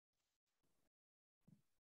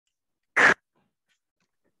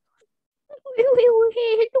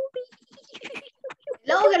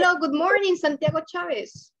Hello, hello, good morning, Santiago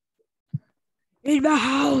Chavez. In my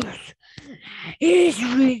house. It's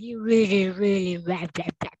really bad.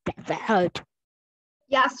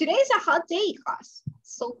 Yes, today is a hot day, class.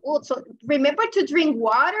 So good. So remember to drink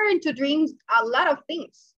water and to drink a lot of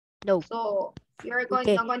things. No. So you're going,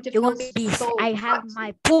 Okay, not going to you feel want this? so I have hot.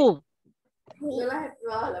 my pool. Mi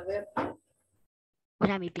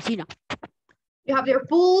piscina. You have your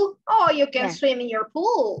pool. Oh, you can Yeah. swim in your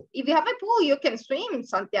pool. If you have a pool, you can swim,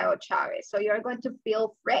 Santiago Chavez. So you're going to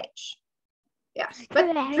feel fresh. Yes, but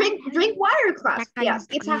drink water, class. Yes,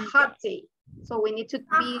 it's a hot day. So we need to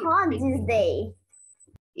be hot this day.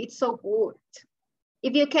 It's so good.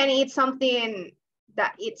 If you can eat something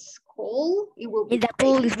that it's cold, it will be And the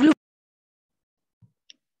pool is blue.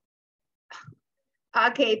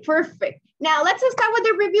 Okay, perfect. Now let's start with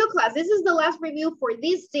the review, class. This is the last review for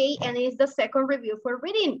this day and it's the second review for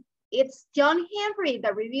reading. It's John Henry,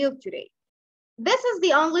 the review today. This is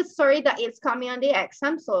the only story that is coming on the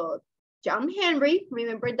exam. So John Henry,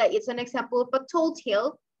 remember that it's an example of a tall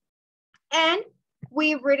tale. And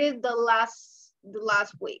we read it the last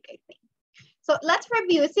week, I think. So let's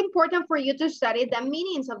review. It's important for you to study the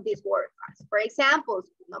meanings of this word, class. For example,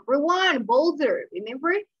 number one, boulder.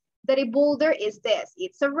 Remember that a boulder is this.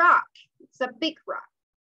 It's a rock. It's a big rock.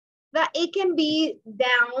 That it can be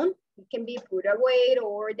down. It can be put away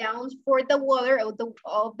or down for the water of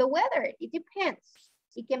the weather. It depends.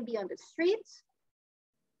 It can be on the streets.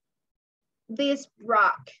 This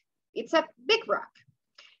rock. It's a big rock.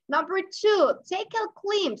 Number two, take a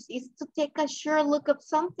glimpse is to take a sure look of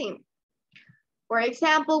something. For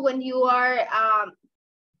example, when you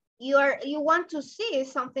want to see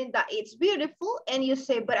something that it's beautiful and you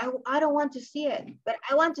say, but I don't want to see it, but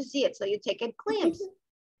I want to see it. So you take a glimpse.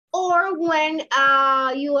 Or when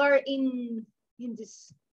you are in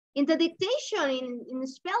the dictation in the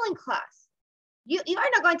spelling class, you are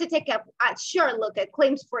not going to take a sure look at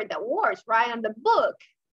glimpse for the words, right, on the book.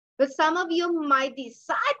 But some of you might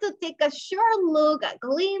decide to take a sure look, a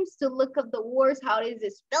glimpse to look at the words, how is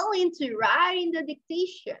the spelling to write in the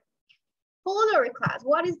dictation. Fuller, class,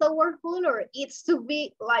 what is the word fuller? It's to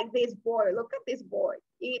be like this board. Look at this board.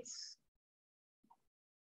 It's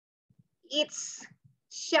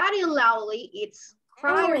shouting loudly. It's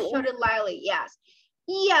crying, shouting loudly, yes.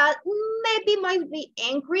 Yeah, maybe might be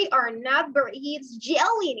angry or not, but he's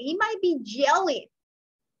yelling. He might be yelling.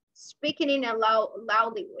 Speaking in a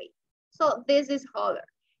loudly way. So this is holler.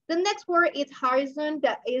 The next word is horizon.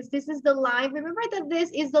 This is the line. Remember that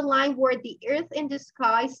this is the line where the earth and the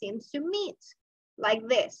sky seems to meet. Like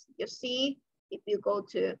this. You see, if you go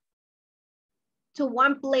to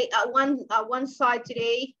one place, one side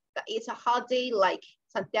today, it's a hot day, like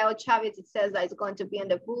Santiago Chavez, it says that it's going to be in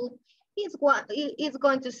the pool. He's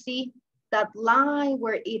going to see that line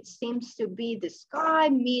where it seems to be the sky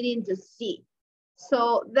meeting the sea.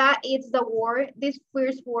 So that is the word, these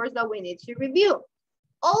first words that we need to review.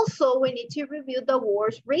 Also, we need to review the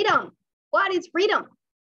words rhythm. What is rhythm?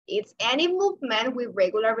 It's any movement with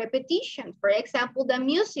regular repetition. For example, the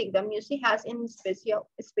music has a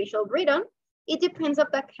special rhythm. It depends on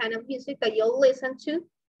the kind of music that you'll listen to,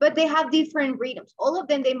 but they have different rhythms. All of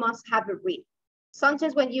them, they must have a rhythm.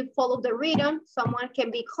 Sometimes when you follow the rhythm, someone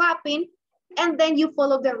can be clapping, and then you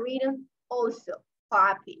follow the rhythm also,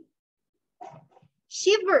 clapping.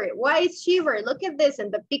 Shiver, why is shiver? Look at this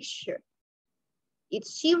in the picture.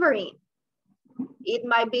 It's shivering. It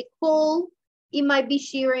might be cold. It might be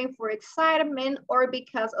shivering for excitement or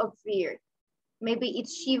because of fear. Maybe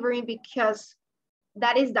it's shivering because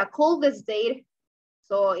that is the coldest day.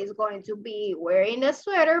 So it's going to be wearing a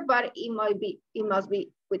sweater, but it must be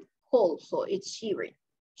with cold. So it's shivering.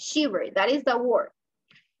 Shiver, that is the word.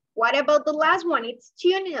 What about the last one? It's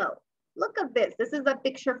tunnel. Look at this. This is a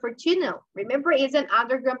picture for tunnel. Remember, it's an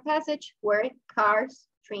underground passage where cars,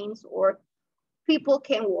 trains, or people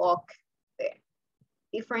can walk there.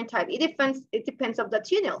 Different type. It depends on the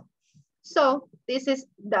tunnel. So this is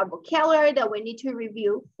the vocabulary that we need to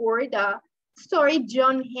review for the story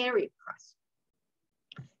John Henry class.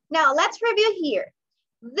 Now let's review here.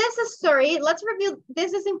 This is story. Let's review.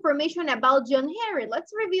 This is information about John Henry.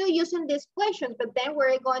 Let's review using these questions, but then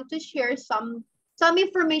we're going to share some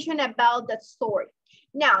information about the story.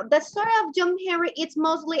 Now, the story of John Henry, it's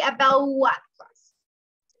mostly about what, class?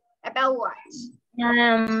 About what?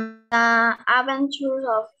 The adventures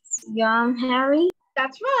of John Henry.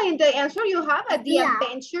 That's right. The answer you have at the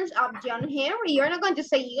adventures of John Henry. You're not going to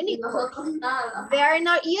say unicorns. They are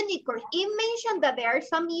not unicorns. It mentioned that there are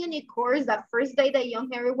some unicorns the first day that John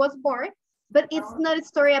Henry was born, but it's not a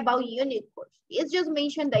story about unicorns. It's just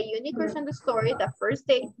mentioned the unicorns in the story, the first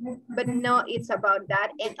day, but no, it's about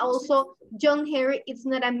that. And also, John Henry is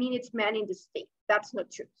not a minutes man in the state. That's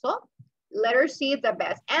not true. So, letter C is the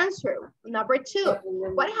best answer. Number 2,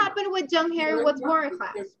 what happened when John Henry was born,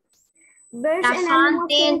 class? The sun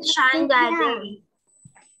didn't shine that day.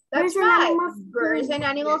 That's right. Birds and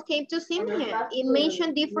animals came to see him. It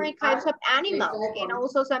mentioned different types of animals and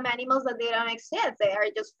also some animals that they don't exist. They are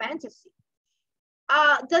just fantasy.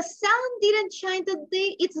 The sun didn't shine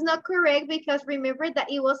today. It's not correct because remember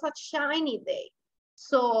that it was a shiny day.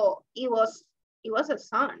 So it was a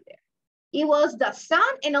sun there. It was the sun,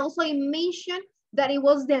 and also it mentioned that it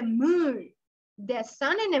was the moon. The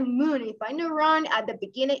sun and the moon, if I'm not wrong, at the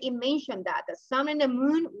beginning, it mentioned that the sun and the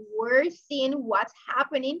moon were seeing what's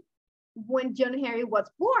happening when John Henry was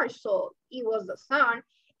born. So it was the sun.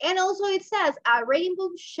 And also it says a rainbow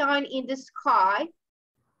shine in the sky.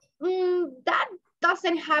 That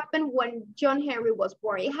doesn't happen when John Henry was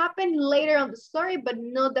born. It happened later on the story, but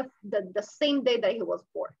not the same day that he was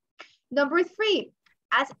born. Number 3,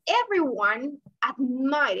 as everyone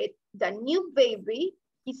admired the new baby,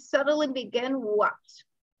 he suddenly began what?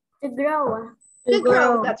 To grow. To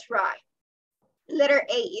grow, that's right. Letter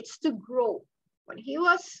A, it's to grow. When he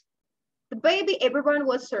was the baby, everyone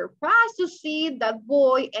was surprised to see that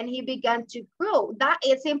boy and he began to grow. That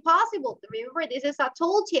is impossible. Remember, this is a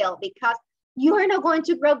tall tale because you are not going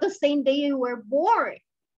to grow the same day you were born.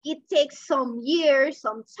 It takes some years,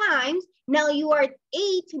 sometimes. Now you are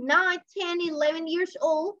 8, 9, 10, 11 years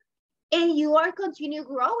old, and you are continue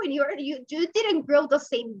growing. You didn't grow the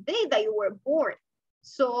same day that you were born.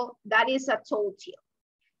 So that is a tall tale.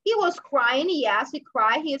 He was crying, yes, he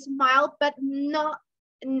cried, he smiled, but not,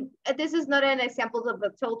 this is not an example of the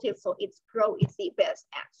tall tale, so it's grow is the best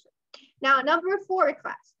answer. Now, number 4,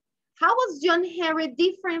 class. How was John Henry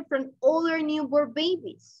different from other newborn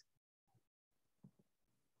babies?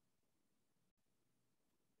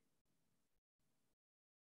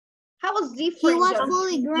 How was different? He was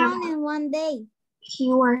fully grown in one day. He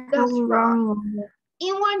was fully grown.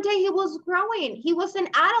 In one day, he was growing. He was an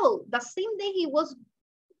adult. The same day he was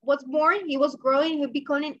born, he was growing. He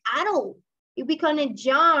became an adult. He became a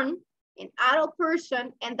young, an adult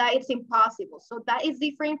person, and that is impossible. So that is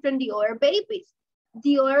different from the other babies.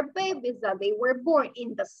 The other babies that they were born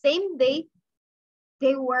in the same day,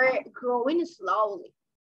 they were growing slowly.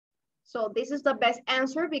 So this is the best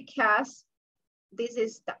answer because this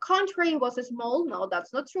is the contrary. He was small. No,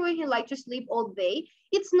 that's not true. He liked to sleep all day.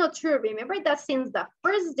 It's not true. Remember that since the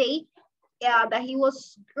first day that he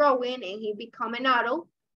was growing and he became an adult,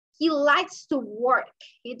 he likes to work.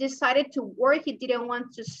 He decided to work. He didn't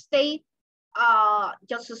want to stay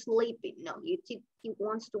just sleeping. No, he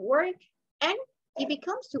wants to work and he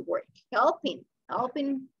becomes to work, helping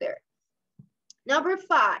there. Number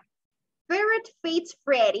 5, Ferret Fates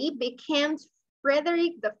Freddy became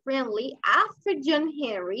Frederick the Friendly after John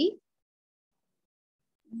Henry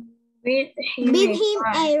beat him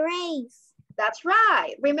a race. That's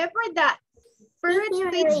right. Remember that Ferret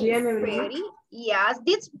Fates Freddy, yes,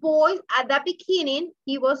 this boy at the beginning,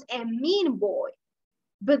 he was a mean boy.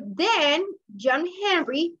 But then John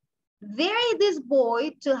Henry dared this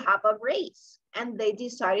boy to have a race and they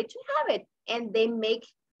decided to have it and they make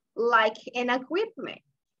like an agreement.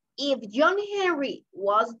 If John Henry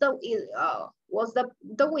was the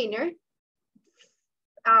winner,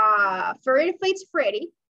 Ferret Fates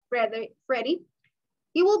Freddy,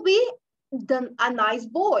 he will be a nice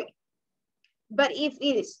boy. But if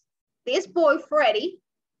it is this boy, Freddy,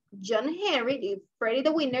 John Henry, if Freddy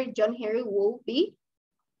the winner, John Henry will be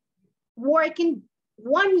working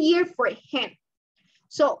 1 year for him.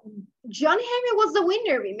 So John Henry was the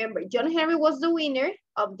winner, remember, John Henry was the winner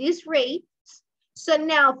of this race. So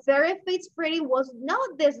now Ferret Fates Freddy was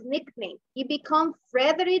not this nickname. He became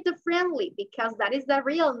Frederick the Friendly because that is the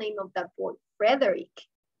real name of that boy, Frederick.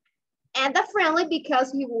 And the friendly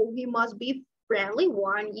because he must be friendly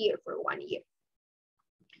 1 year for 1 year.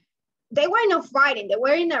 They were not fighting, they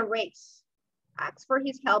were in a race. Ask for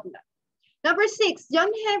his help now. Number 6, John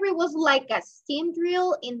Henry was like a steam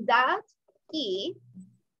drill in that he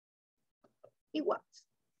was.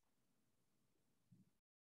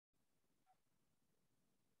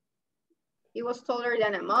 He was taller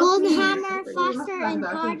than a mountain. Could hammer faster and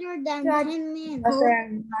harder than 10 men.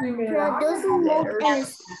 Producing more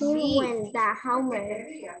energy when the hammer.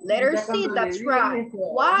 Letter C, that's right.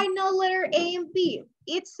 Why not letter A and B?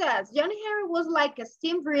 It says John Henry was like a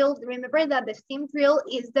steam drill. Remember that the steam drill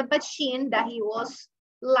is the machine that he was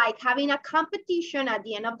like having a competition at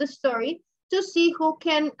the end of the story to see who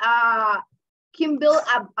can build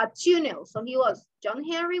a tunnel. So he was John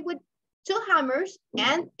Henry with two hammers,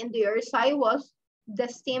 and in the other side was the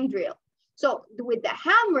steam drill. So with the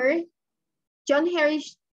hammer, John Henry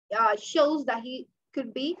shows that he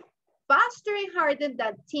could be faster and harder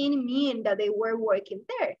than 10 men that they were working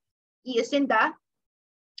there, using the,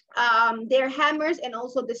 their hammers and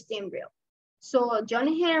also the steam drill. So John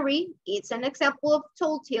Henry, it's an example of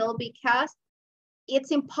tall tale because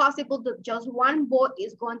it's impossible that just one boy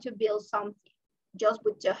is going to build something just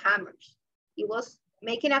with two hammers. He was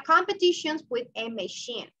making a competition with a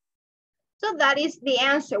machine. So that is the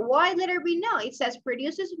answer. Why letter B? No, it says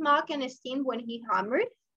produces smoke and steam when he hammered.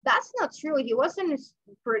 That's not true. He wasn't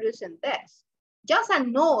producing this. Just a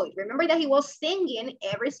noise. Remember that he was singing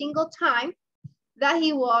every single time that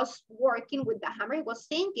he was working with the hammer, he was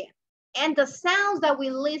singing. And the sounds that we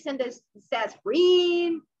listen to says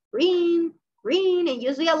ring, ring, ring, and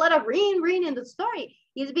you see a lot of ring, ring in the story.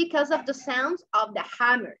 Is because of the sounds of the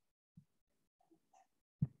hammer.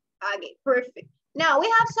 Okay, perfect. Now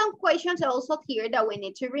we have some questions also here that we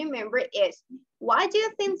need to remember is, why do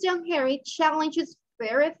you think John Henry challenges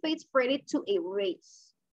Fairy Face Freddy to a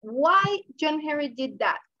race? Why John Henry did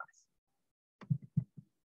that?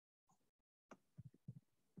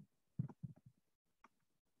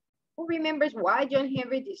 Who remembers why John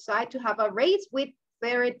Henry decided to have a race with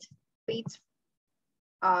Fairy Face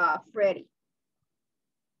Freddy?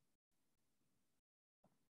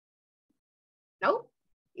 No?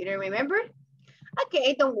 You don't remember?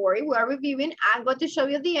 Okay, don't worry, we are reviewing. I'm going to show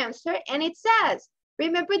you the answer. And it says,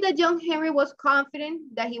 remember that John Henry was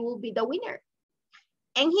confident that he will be the winner.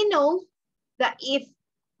 And he knows that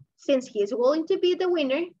since he's willing to be the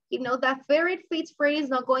winner, he knows that Fairy Face Freddy is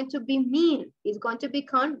not going to be mean. He's going to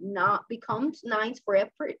becomes nice for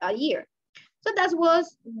a year. So that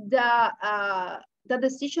was the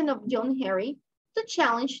decision of John Henry to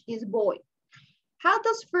challenge this boy. How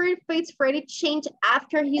does Fairy Face Freddy change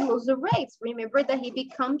after he loses the race? Remember that he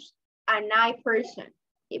becomes an eye person.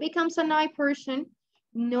 He becomes an eye person.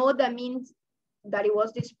 No, that means that it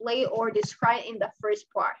was displayed or described in the first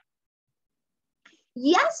part.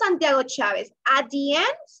 Yes, Santiago Chavez. At the end,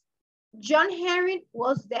 John Henry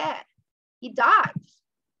was dead. He died.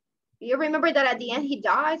 Do you remember that at the end he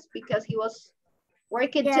dies because he was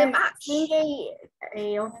working too much? A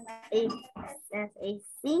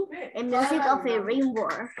music of a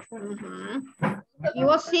rainbow. He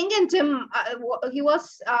was singing he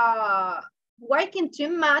was working too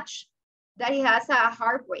much that he has a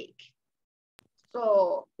heartbreak.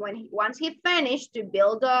 So once he finished to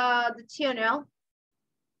build the tunnel,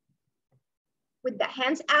 with the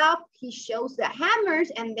hands up, he shows the hammers,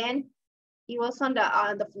 and then he was on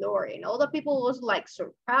the floor, and all the people was like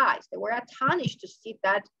surprised. They were astonished to see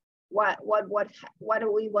that what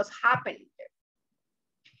was happening there.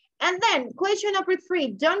 And then question number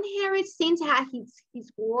 3, John Henry seems had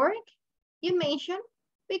his work you mentioned,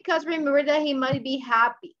 because remember that he might be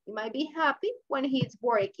happy. He might be happy when he's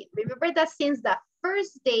working. Remember that since the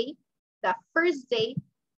first day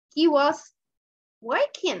he was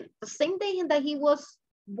working. The same day that he was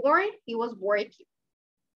born, he was working.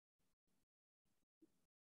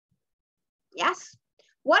 Yes.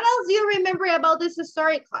 What else do you remember about this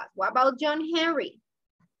story class? What about John Henry?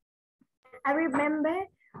 I remember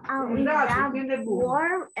in that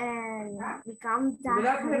war and become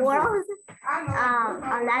that world, a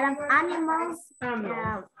lot of animals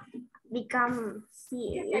become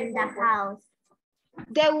in the house.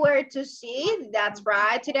 They were to see, that's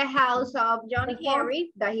right, to the house of John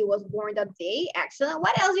Henry, that he was born that day. Excellent.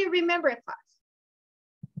 What else do you remember, class?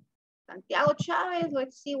 Santiago Chavez,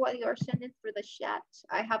 let's see what you're sending through the chat.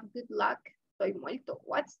 I have good luck. Estoy muerto.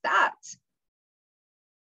 What's that?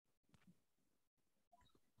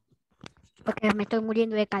 Porque me estoy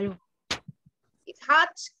muriendo de calor. It's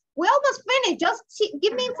hot. We almost finished. Just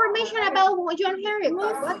give me information about John Henry.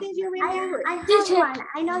 What did you remember? I have one.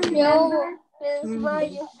 I don't remember.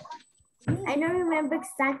 I don't remember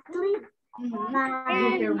exactly.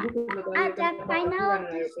 At the final of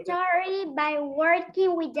the story, by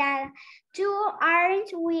working with the 2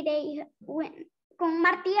 arms con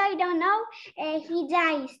martillo, I don't know, he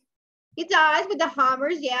dies. He dies with the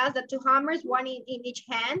hammers, yes, the 2 hammers, one in each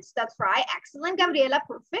hand. That's right. Excellent, Gabriela,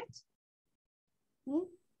 perfect.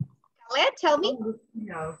 Khaled, tell me. At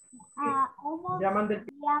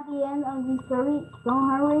the end of the story,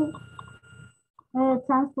 John Henry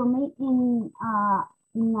transformed in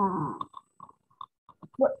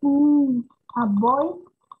a boy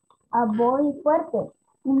fuerte.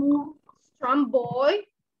 Strong boy.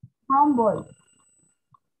 Strong boy.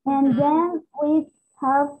 And then we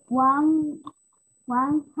have one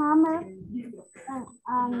hammer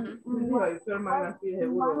and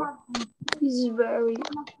It's very.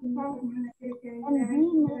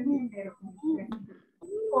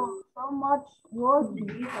 So much work.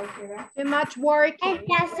 Too much work. And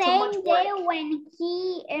the same day when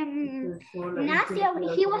he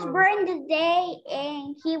Ignacio, he was born the day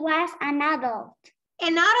and he was an adult.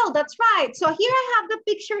 An adult, that's right. So here I have the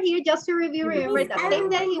picture here just to review. Remember the same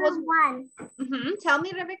day he was one. Tell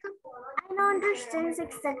me, Rebecca. I don't understand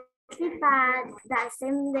exactly, but that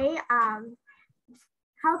same day,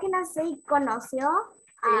 how can I say conoció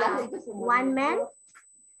one man?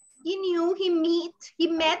 He knew he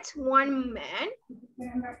met one man.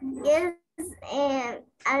 Yes, and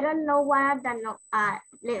I don't know what the le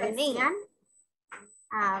decían.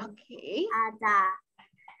 Okay. The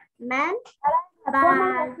man, but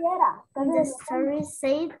the story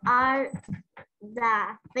said are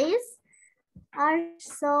the face are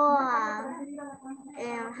so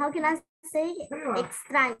how can I say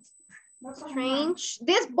Strange.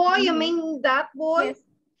 This boy, you mean that boy? Yes.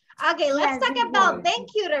 Okay, let's Yes, talk about, thank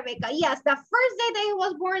you, Rebecca. Yes, the first day that he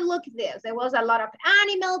was born, look at this. There was a lot of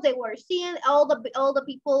animals. They were seeing all the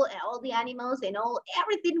people and all the animals and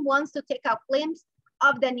everything wants to take a glimpse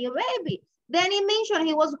of the new baby. Then he mentioned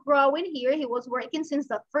he was growing here. He was working since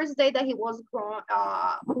the first day that he was born.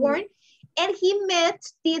 And he met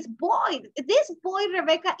this boy. This boy,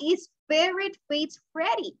 Rebecca, is very Faith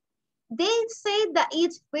Freddy. They say that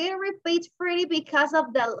it's very Faith Freddy because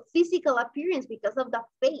of the physical appearance, because of the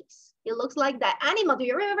face. It looks like the animal. Do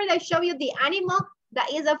you remember that I showed you the animal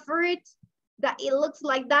that is a fruit? That it looks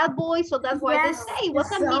like that boy. So that's why they say it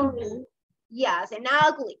was a mean. Yes, and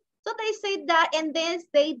ugly. So they say that, and then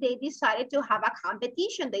they decided to have a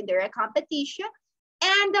competition. They did a competition,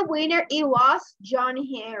 and the winner, it was John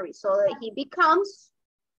Henry. So he becomes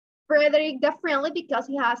Frederick the Friendly because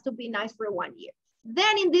he has to be nice for 1 year.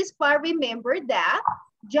 Then in this part, remember that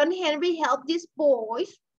John Henry helped these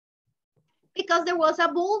boys because there was a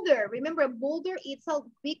boulder. Remember, a boulder, it's a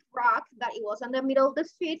big rock that it was in the middle of the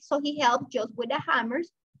street. So he helped just with the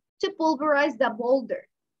hammers to pulverize the boulder.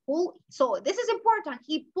 So this is important.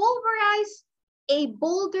 He pulverized a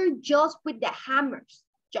boulder just with the hammers.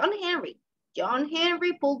 John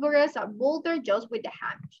Henry pulverized a boulder just with the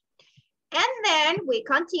hammers. And then we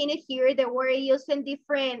continue here. They were using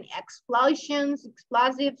different explosives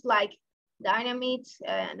like dynamite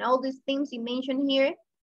and all these things he mentioned here.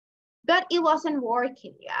 But it wasn't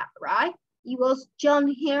working yet, right? It was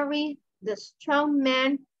John Henry, the strong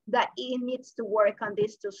man, that he needs to work on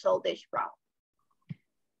this to solve this problem.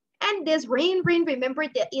 And this ring, remember,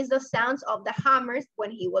 that is the sounds of the hammers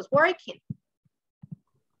when he was working.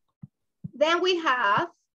 Then we have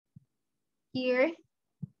here,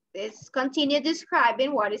 this continue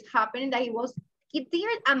describing what is happening, that he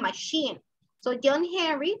did a machine. So John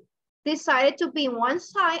Henry decided to be one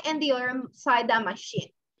side and the other side the machine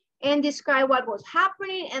and describe what was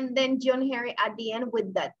happening. And then John Henry at the end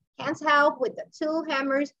with the hands help, with the two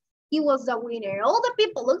hammers, he was the winner. All the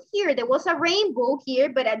people, look here, there was a rainbow here,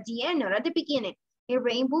 but at the end, not at the beginning, a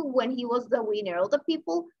rainbow when he was the winner. All the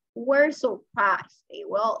people were surprised.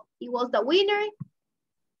 Well, he was the winner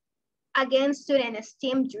against student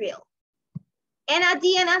STEM drill. And at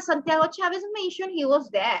the end, as Santiago Chavez mentioned, he was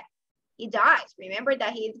dead. He dies. Remember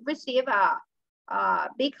that he received a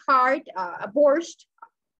big heart, a burst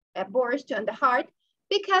on the heart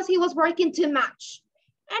because he was working too much.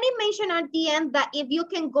 And he mentioned at the end that if you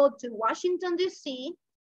can go to Washington, D.C.,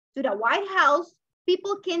 to the White House,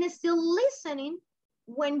 people can still listening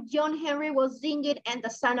when John Henry was singing and the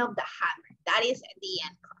sound of the hammer. That is at the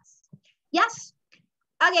end, class. Yes?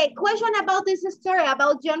 Okay, question about this story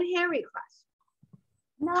about John Henry, class.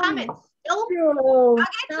 No. Comments? No? Okay,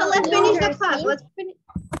 so let's finish the class. Let's finish.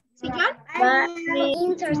 See, John?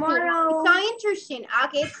 Interesting. So interesting.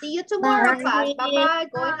 Okay, see you tomorrow, class. Bye-bye.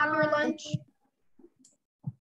 Go and have your lunch.